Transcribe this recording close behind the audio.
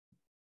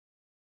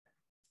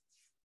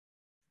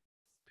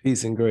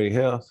Peace and great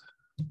health.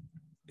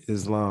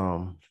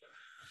 Islam.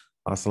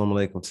 Assalamu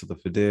alaikum to the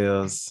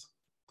Fidels.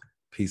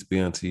 Peace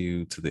be unto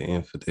you to the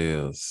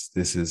infidels.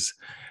 This is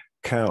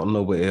Count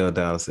Noble L.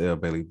 Dallas L.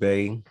 Bailey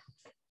Bay,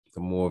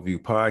 the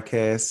Moorvue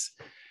podcast,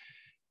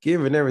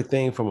 giving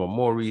everything from a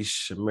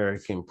Moorish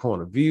American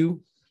point of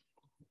view.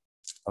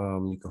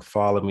 You can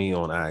follow me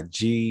on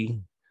IG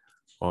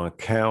on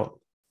Count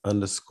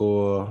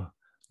underscore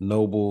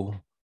Noble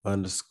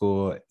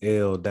underscore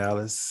L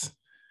Dallas.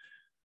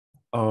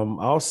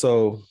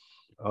 Also,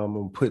 I'm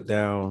gonna put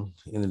down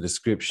in the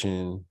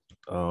description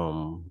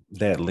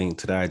that link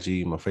to the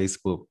IG, my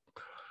Facebook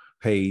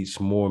page,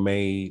 More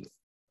Made.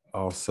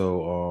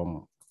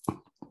 Also,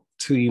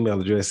 two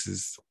email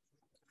addresses.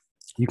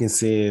 You can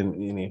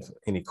send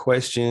any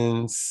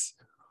questions,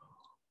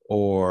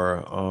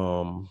 or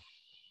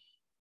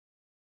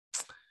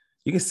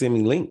you can send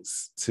me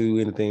links to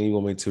anything you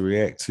want me to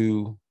react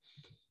to.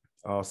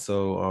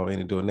 Also,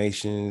 any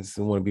donations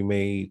that want to be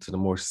made to the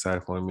Moorish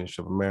Society for the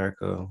Ministry of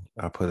America,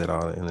 I'll put that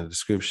all in the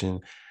description.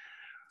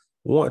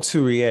 Want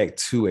to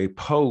react to a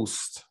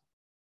post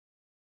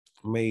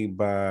made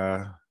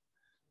by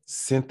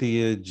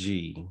Cynthia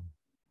G.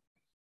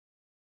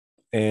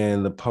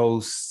 And the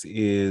post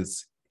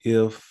is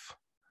if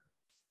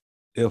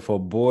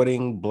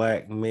aborting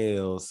Black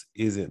males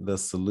isn't the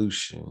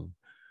solution,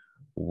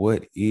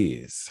 what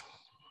is?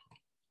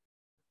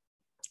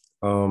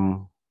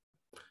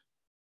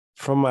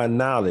 From my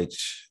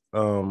knowledge,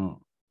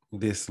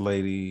 this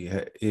lady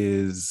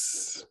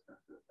is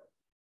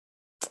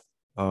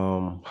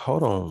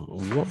hold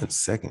on 1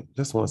 second,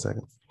 just 1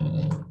 second.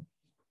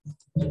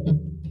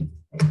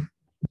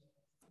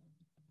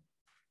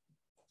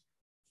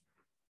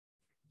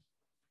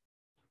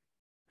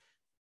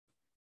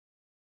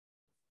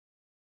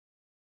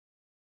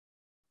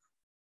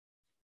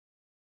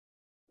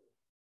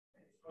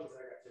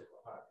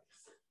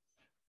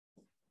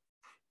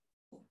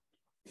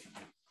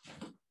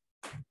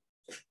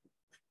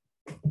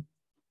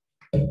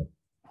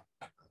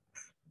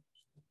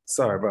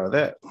 Sorry about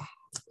that.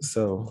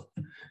 So,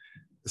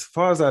 as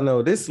far as I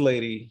know, this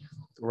lady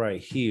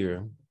right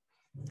here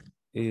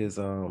is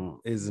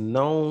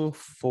known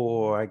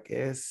for, I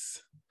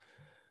guess,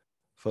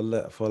 for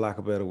lack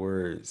of better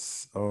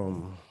words,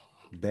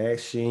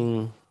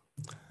 bashing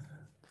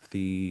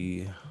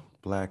the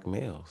Black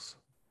males.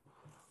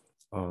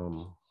 I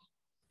don't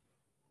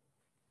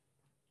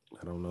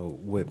know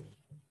what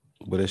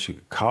else you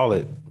could call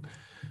it.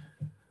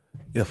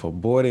 If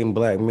aborting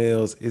Black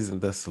males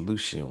isn't the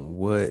solution,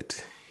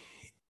 what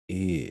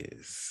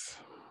is?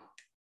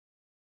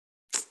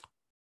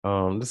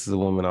 This is a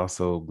woman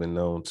also been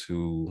known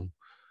to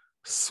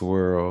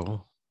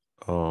swirl,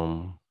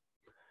 and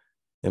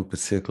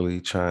particularly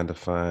trying to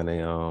find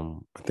a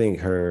I think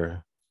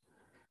her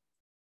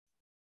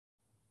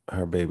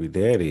baby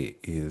daddy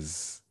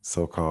is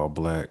so-called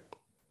Black,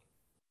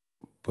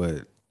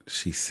 but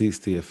she seeks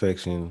the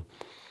affection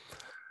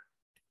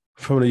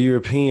from the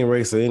European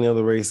race or any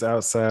other race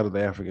outside of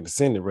the African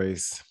descendant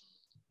race.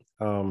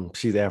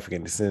 She's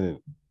African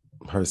descendant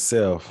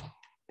herself.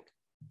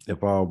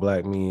 If all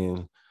Black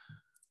men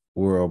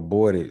were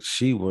aborted,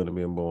 she wouldn't have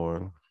been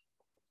born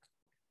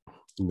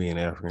being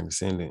African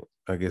descendant.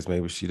 I guess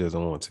maybe she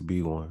doesn't want to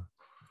be one.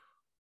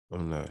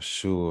 I'm not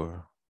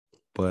sure.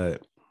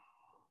 But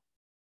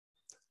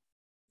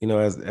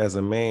as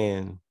a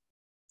man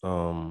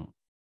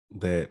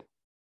that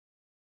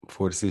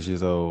 46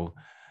 years old,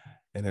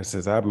 and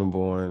since I've been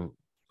born,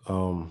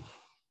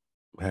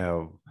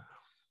 have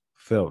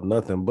felt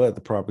nothing but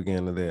the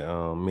propaganda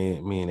that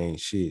men ain't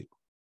shit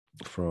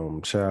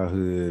from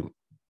childhood,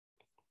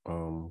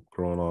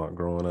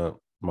 growing up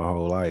my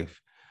whole life,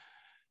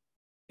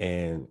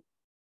 and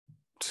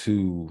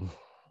to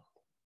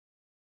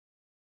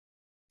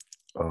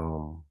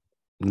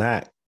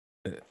not.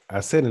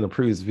 I said in a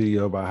previous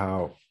video about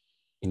how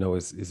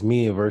it's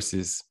men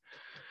versus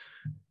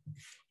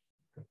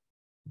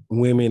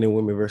women and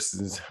women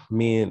versus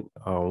men,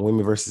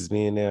 women versus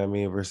men now,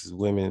 men versus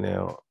women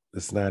now.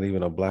 It's not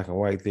even a black and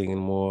white thing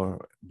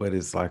anymore, but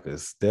it's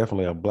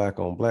definitely a Black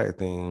on Black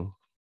thing.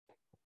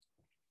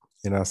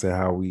 And I said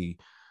how we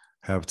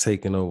have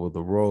taken over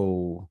the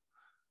role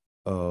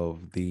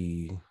of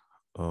the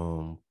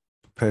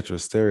perpetual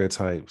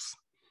stereotypes,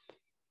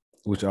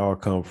 which all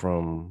come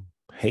from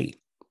hate,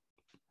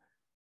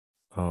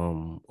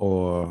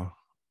 or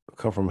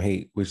come from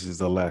hate, which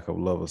is a lack of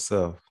love of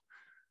self.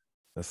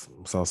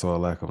 It's also a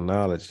lack of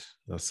knowledge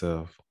of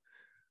self.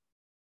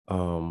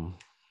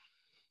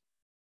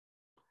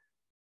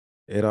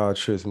 It all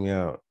trips me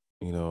out.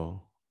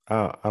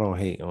 I don't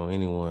hate on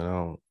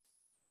anyone.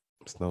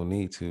 It's no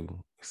need to.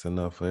 It's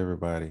enough for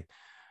everybody.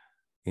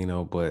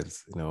 But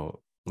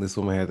this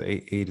woman has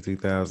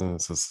 83,000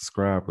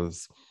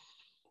 subscribers,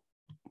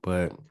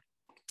 but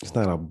it's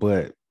not a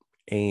but.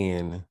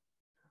 And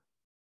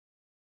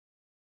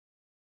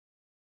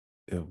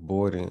if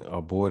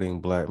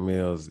aborting Black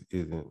males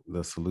isn't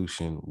the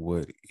solution,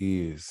 what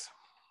is?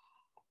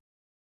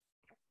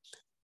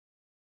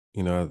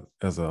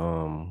 As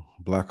a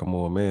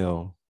Blackamoor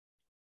male,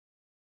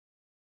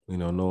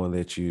 knowing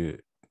that you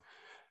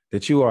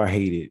are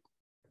hated,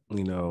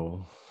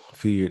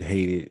 feared,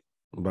 hated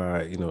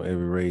by, every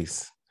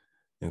race,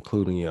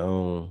 including your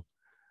own.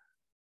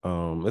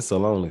 It's a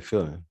lonely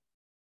feeling.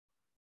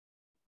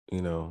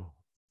 You know,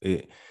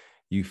 it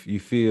you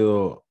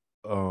feel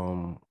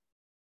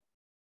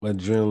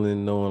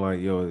adrenaline knowing like,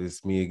 yo,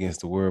 it's me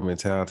against the world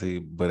mentality,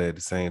 but at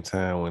the same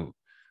time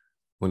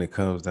when it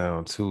comes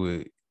down to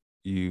it,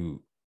 you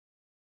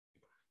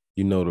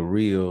know the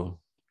real,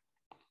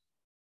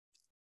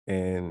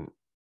 and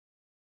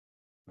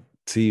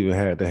to even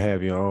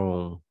have your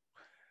own,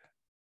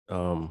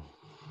 um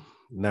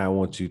not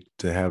want you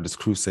to have this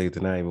crusade,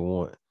 to not even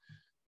want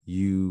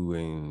you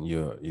and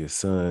your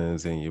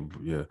sons and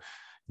your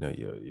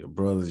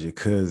brothers, your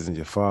cousins,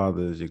 your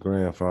fathers, your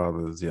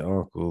grandfathers, your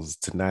uncles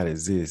to not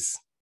exist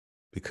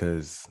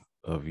because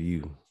of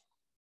you.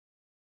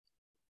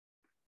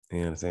 You know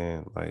what I'm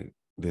saying? Like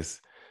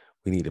this,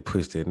 we need to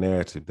push that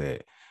narrative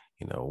that,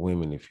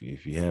 women, if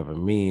you have a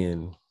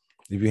men,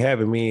 if you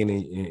have a men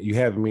and you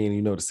have a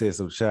men, the sex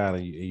of the child,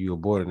 and you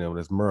aborting them,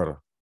 that's murder.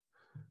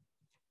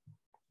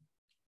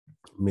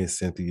 Miss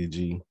Cynthia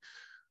G.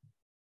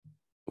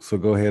 So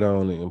go ahead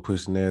on and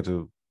push the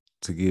narrative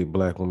to get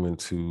Black women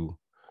to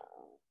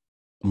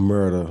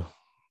murder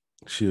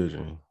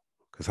children.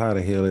 Because how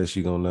the hell is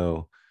she gonna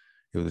know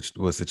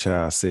what's the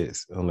child's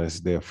sex unless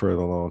they're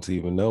further along to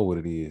even know what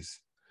it is?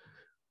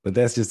 But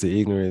that's just the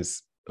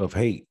ignorance of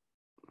hate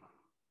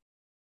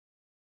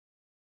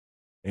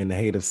and the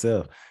hate of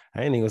self.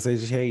 I ain't even gonna say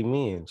she hate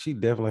men. She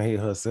definitely hate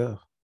herself.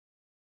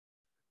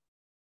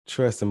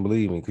 Trust and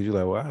believe me, because you're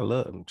like, well, I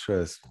love them.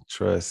 Trust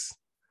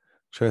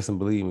and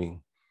believe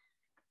me.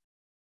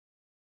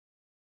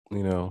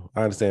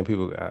 I understand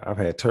people. I've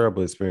had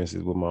terrible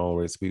experiences with my own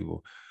race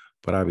people,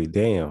 but I'd be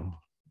damned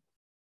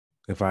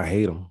if I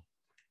hate them.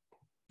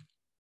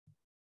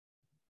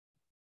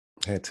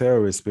 Had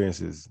terrible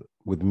experiences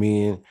with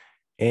men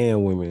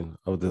and women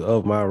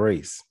of my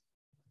race,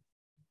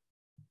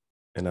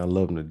 and I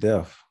love them to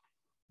death.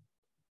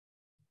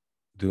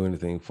 Do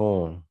anything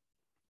for them.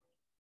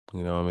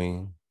 You know what I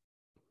mean?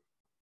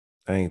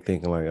 I ain't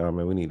thinking like, oh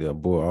man, we need to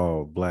abort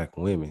all Black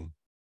women.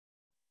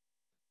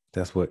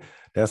 That's what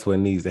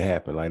needs to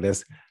happen. Like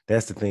that's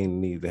the thing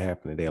that needs to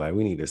happen today. Like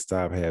we need to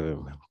stop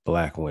having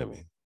Black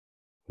women.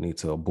 We need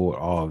to abort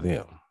all of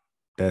them.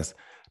 That's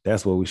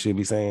what we should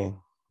be saying.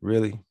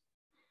 Really,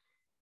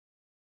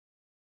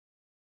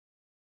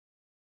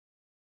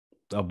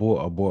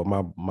 abort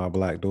my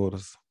Black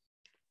daughters,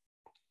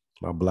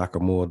 my Black or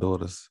more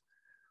daughters,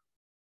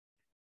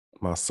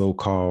 my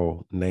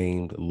so-called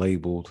named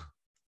labeled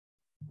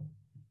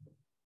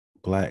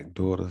Black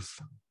daughters.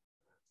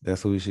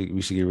 That's what we should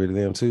get rid of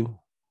them too.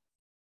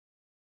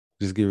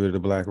 Just get rid of the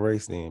Black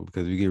race then,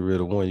 because if you get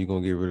rid of one, you're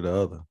gonna get rid of the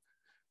other.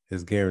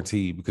 It's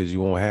guaranteed, because you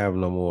won't have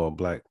no more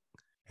Black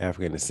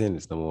African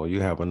descendants no more.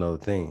 You have another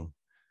thing.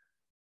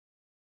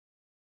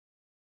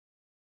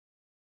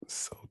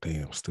 So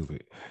damn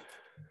stupid.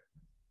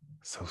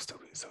 So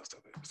stupid. So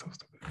stupid. So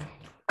stupid.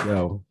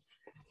 Yo,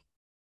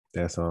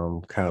 that's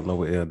counting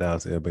over L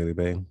Dollars, L Bailey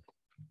Bay.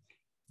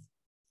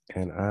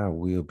 And I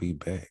will be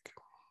back.